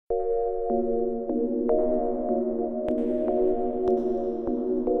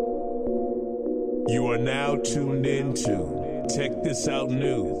You are now tuned into Check This Out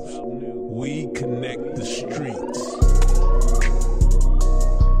News. We connect the streets.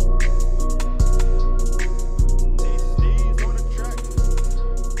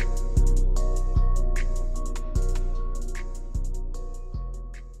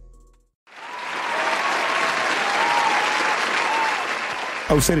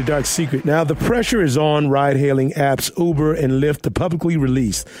 I would say the dark secret. Now, the pressure is on ride-hailing apps Uber and Lyft to publicly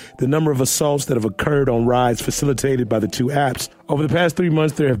release the number of assaults that have occurred on rides facilitated by the two apps. Over the past 3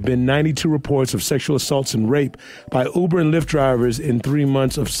 months, there have been 92 reports of sexual assaults and rape by Uber and Lyft drivers in 3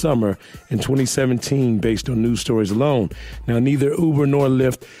 months of summer in 2017, based on news stories alone. Now, neither Uber nor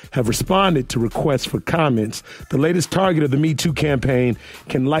Lyft have responded to requests for comments. The latest target of the Me Too campaign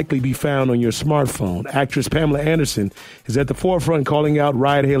can likely be found on your smartphone. Actress Pamela Anderson is at the forefront calling out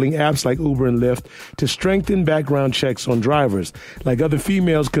ride-hailing apps like Uber and Lyft to strengthen background checks on drivers. Like other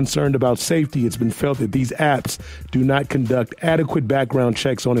females concerned about safety, it's been felt that these apps do not conduct adequate background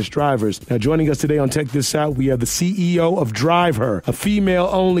checks on its drivers. Now, joining us today on Check This Out, we have the CEO of DriveHer, a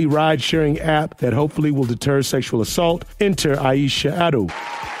female-only ride-sharing app that hopefully will deter sexual assault. Enter Aisha Addo.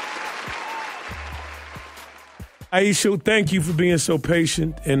 Aisha, thank you for being so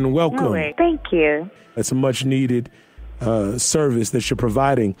patient and welcome. No way. Thank you. That's a much-needed service that you're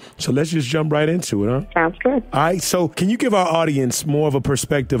providing. So let's just jump right into it, huh? Sounds good. All right, so can you give our audience more of a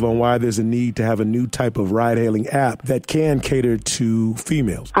perspective on why there's a need to have a new type of ride-hailing app that can cater to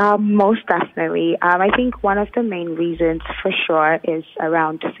females? Most definitely. I think one of the main reasons for sure is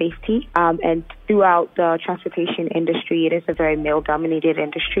around safety. And throughout the transportation industry, it is a very male-dominated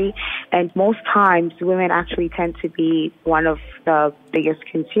industry. And most times, women actually tend to be one of the biggest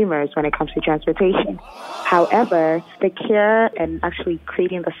consumers when it comes to transportation. However, the care and actually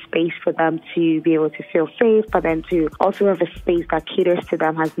creating the space for them to be able to feel safe, but then to also have a space that caters to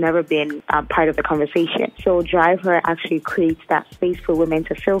them has never been part of the conversation. So DriveHer actually creates that space for women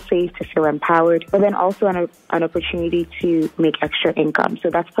to feel safe, to feel empowered, but then also an opportunity to make extra income. So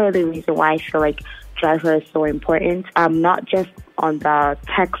that's part of the reason why I feel like DriveHer is so important, not just on the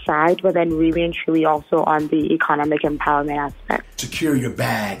tech side, but then really and truly also on the economic empowerment aspect. Secure your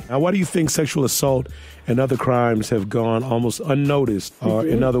bag. Now, why do you think sexual assault and other crimes have gone almost unnoticed? Or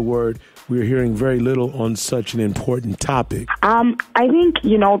in other words, we're hearing very little on such an important topic. I think,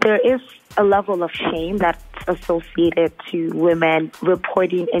 there is a level of shame that's associated to women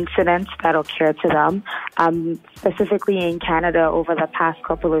reporting incidents that occur to them. Specifically in Canada, over the past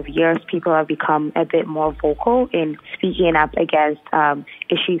couple of years, people have become a bit more vocal in speaking up against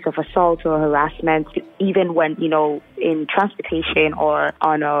issues of assault or harassment, even when, in transportation or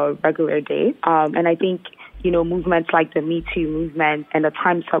on a regular day. And I think movements like the Me Too movement and the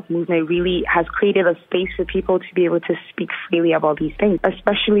Time's Up movement really has created a space for people to be able to speak freely about these things,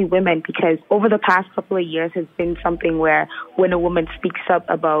 especially women, because over the past couple of years has been something where when a woman speaks up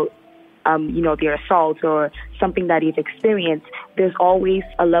about their assault or something that he's experienced, there's always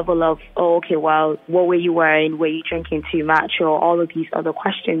a level of, what were you wearing? Were you drinking too much? Or all of these other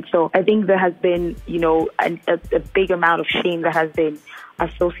questions. So I think there has been, a big amount of shame that has been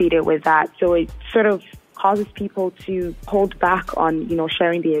associated with that. So it sort of causes people to hold back on,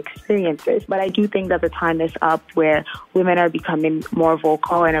 sharing their experiences. But I do think that the time is up where women are becoming more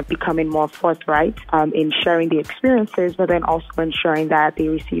vocal and are becoming more forthright in sharing their experiences, but then also ensuring that they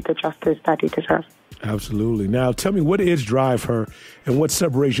receive the justice that they deserve. Absolutely. Now, tell me, what is DriveHer and what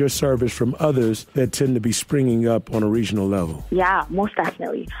separates your service from others that tend to be springing up on a regional level? Yeah, most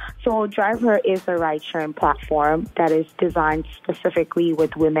definitely. So DriveHer is a ride-sharing platform that is designed specifically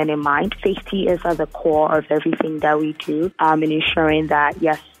with women in mind. Safety is at the core of everything that we do, in ensuring that,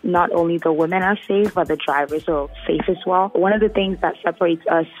 yes, not only the women are safe, but the drivers are safe as well. One of the things that separates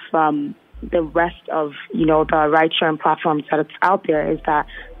us from the rest of, the ride-sharing platforms that it's out there is that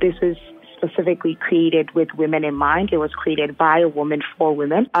this is specifically created with women in mind. It was created by a woman for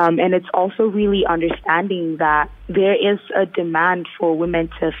women. And it's also really understanding that there is a demand for women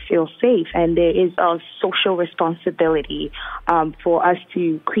to feel safe, and there is a social responsibility for us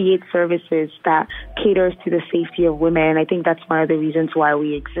to create services that caters to the safety of women. And I think that's one of the reasons why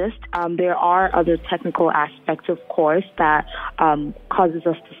we exist. There are other technical aspects, of course, that causes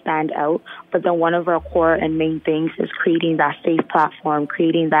us to stand out. But then one of our core and main things is creating that safe platform,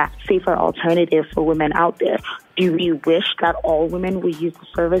 creating that safer alternative for women out there do we wish that all women would use the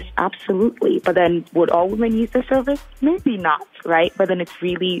service? Absolutely. But then would all women use the service? Maybe not, right? But then it's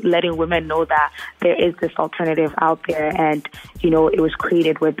really letting women know that there is this alternative out there and, it was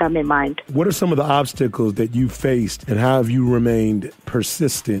created with them in mind. What are some of the obstacles that you faced and how have you remained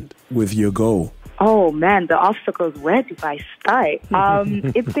persistent with your goal? Oh man, the obstacles. Where do I start?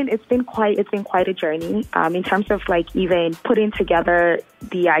 It's been quite a journey. In terms of like even putting together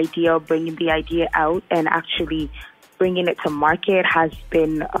the idea, bringing the idea out, and actually bringing it to market has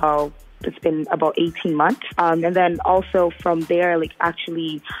been it's been about 18 months. And then also from there, like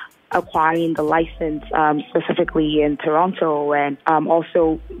actually acquiring the license, specifically in Toronto, and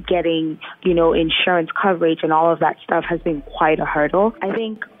also getting insurance coverage and all of that stuff has been quite a hurdle. I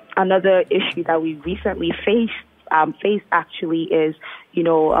think another issue that we recently faced actually is,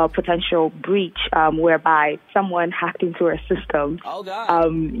 a potential breach whereby someone hacked into our system,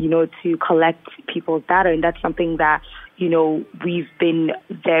 to collect people's data. And that's something that, we've been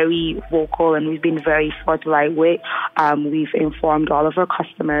very vocal and we've been very forthright with. We've informed all of our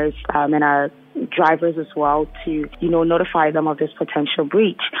customers and our drivers as well to, notify them of this potential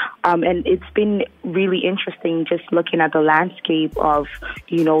breach. And it's been really interesting just looking at the landscape of,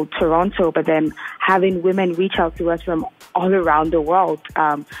 Toronto, but then having women reach out to us from all around the world,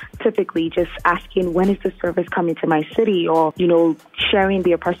 typically just asking, when is the service coming to my city? Or, sharing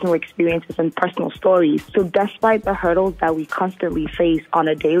their personal experiences and personal stories. So despite the hurdles that we constantly face on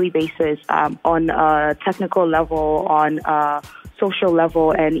a daily basis, on a technical level, on a social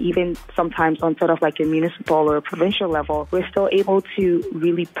level, and even sometimes on sort of like a municipal or a provincial level, we're still able to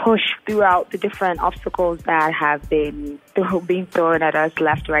really push throughout the different obstacles that have been being thrown at us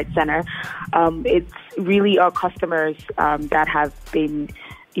left, right, center. It's really our customers that have been,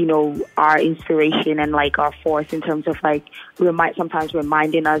 our inspiration and like our force in terms of like sometimes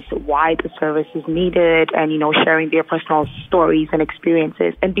reminding us why the service is needed and, sharing their personal stories and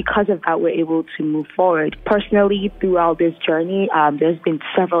experiences. And because of that, we're able to move forward. Personally, throughout this journey, there's been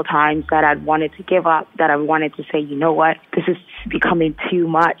several times that I'd wanted to give up, that I wanted to say, you know what, this is becoming too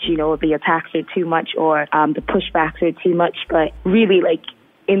much, the attacks are too much or the pushbacks are too much. But really, like,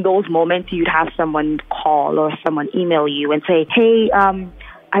 in those moments, you'd have someone call or someone email you and say, hey,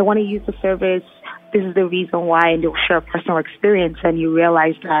 I want to use the service. This is the reason why, and they'll share a personal experience, and you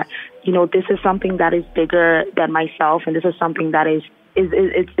realize that, this is something that is bigger than myself, and this is something that it's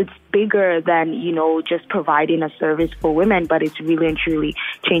bigger than, just providing a service for women, but it's really and truly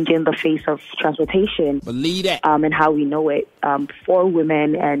changing the face of transportation. Believe that. And how we know it for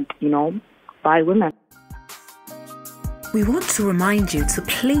women and, by women. We want to remind you to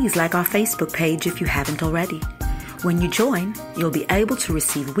please like our Facebook page if you haven't already. When you join, you'll be able to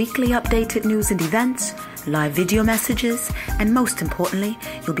receive weekly updated news and events, live video messages, and most importantly,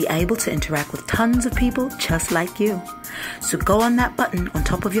 you'll be able to interact with tons of people just like you. So go on that button on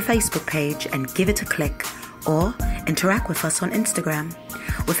top of your Facebook page and give it a click, or interact with us on Instagram.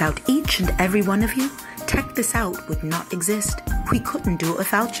 Without each and every one of you, Tech This Out would not exist. We couldn't do it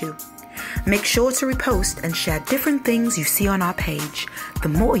without you. Make sure to repost and share different things you see on our page. The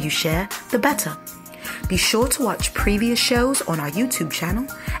more you share, the better. Be sure to watch previous shows on our YouTube channel,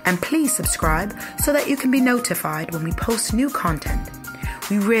 and please subscribe so that you can be notified when we post new content.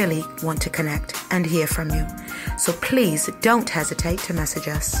 We really want to connect and hear from you, so please don't hesitate to message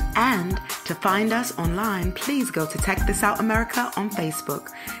us. And to find us online, please go to Tech This Out America on Facebook,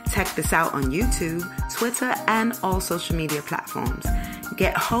 Tech This Out on YouTube, Twitter, and all social media platforms.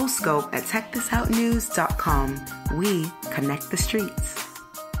 Get whole scope at techthisoutnews.com. We connect the streets.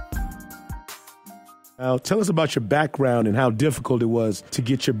 Now, tell us about your background and how difficult it was to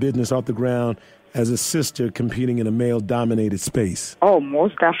get your business off the ground as a sister competing in a male-dominated space. Oh,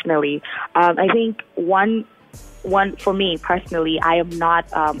 most definitely. I think one for me personally, I am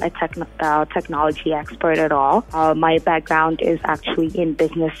not a technology expert at all. My background is actually in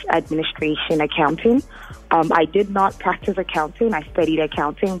business administration accounting. I did not practice accounting. I studied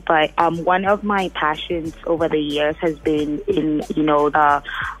accounting, but one of my passions over the years has been in, the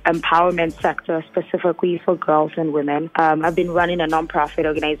empowerment sector, specifically for girls and women. I've been running a nonprofit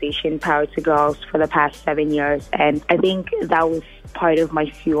organization, Power to Girls, for the past 7 years, and I think that was part of my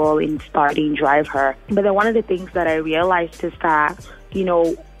fuel in starting DriveHer. But then one of the things that I realized is that,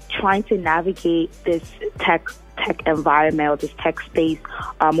 trying to navigate this tech environment or this tech space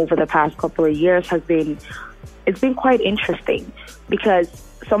over the past couple of years it's been quite interesting, because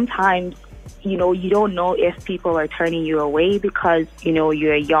sometimes you don't know if people are turning you away because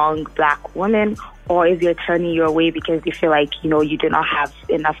you're a young black woman, or if they're turning you away because they feel like, you do not have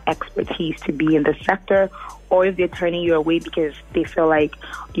enough expertise to be in the sector, or if they're turning you away because they feel like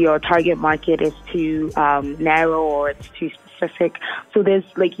your target market is too narrow or it's too specific. So there's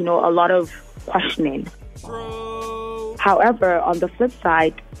a lot of questioning. However, on the flip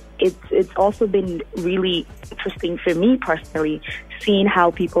side, it's also been really interesting for me personally, seeing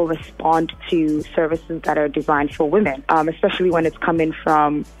how people respond to services that are designed for women, especially when it's coming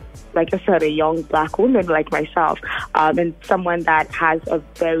from, like I said, a young Black woman like myself, and someone that has a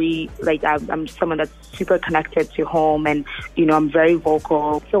very, I'm someone that's super connected to home, and, I'm very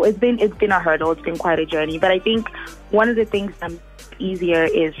vocal. So it's been a hurdle. It's been quite a journey. But I think one of the things I'm easier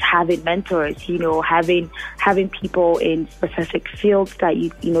is having mentors, having people in specific fields that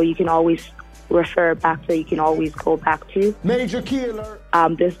you can always refer back to, you can always go back to. Major key alert.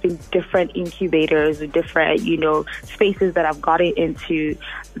 There's been different incubators, different, spaces that I've gotten into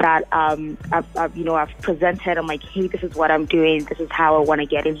that I've presented. I'm like, hey, this is what I'm doing. This is how I want to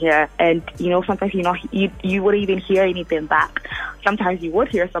get in here. And, sometimes, you wouldn't even hear anything back. Sometimes you would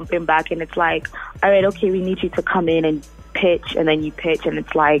hear something back and it's like, all right, okay, we need you to come in and pitch, and then you pitch and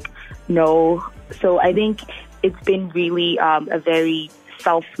it's like, no. So I think it's been really a very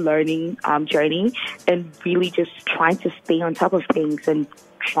self-learning journey, and really just trying to stay on top of things and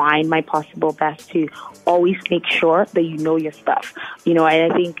trying my possible best to always make sure that you know your stuff. And I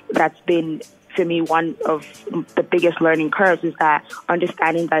think that's been, for me, one of the biggest learning curves, is that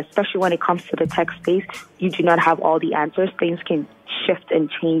understanding that, especially when it comes to the tech space, you do not have all the answers. Things can shift and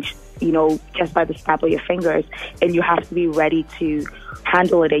change, just by the snap of your fingers, and you have to be ready to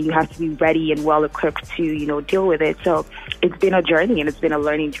handle it, and you have to be ready and well equipped to, deal with it. So it's been a journey, and it's been a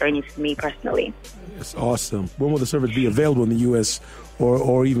learning journey for me personally. That's awesome. When will the service be available in the U.S.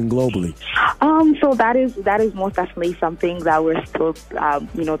 or even globally? So that is most definitely something that we're still,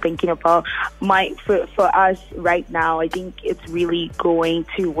 thinking about. For us right now, I think it's really going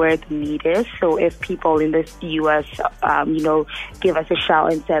to where the need is. So if people in the U.S., give us a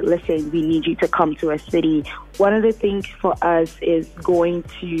shout and said, listen, we need you to come to a city. One of the things for us is going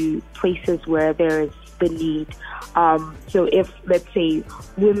to places where there is the need. So if, let's say,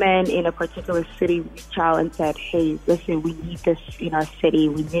 women in a particular city reach out and said, hey, listen, we need this in our city,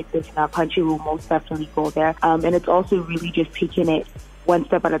 we need this in our country, we'll most definitely go there. And it's also really just taking it one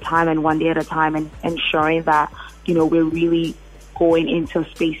step at a time and one day at a time, and ensuring that, we're really going into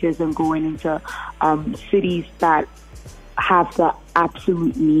spaces and going into cities that have the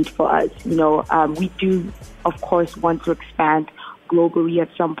absolute need for us. We do, of course, want to expand globally at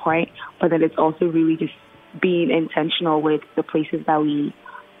some point, but then it's also really just being intentional with the places that we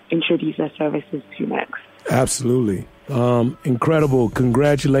introduce our services to next. Absolutely. Incredible.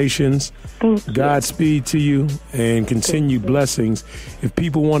 Congratulations. Thank you. Godspeed to you, and continued blessings. If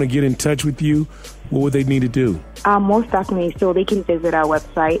people want to get in touch with you, what would they need to do? Most definitely. So they can visit our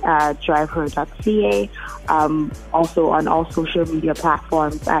website at DriveHer.ca. Also on all social media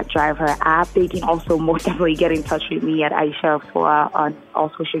platforms at DriveHer app. They can also most definitely get in touch with me at Aisha on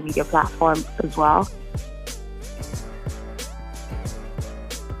all social media platforms as well.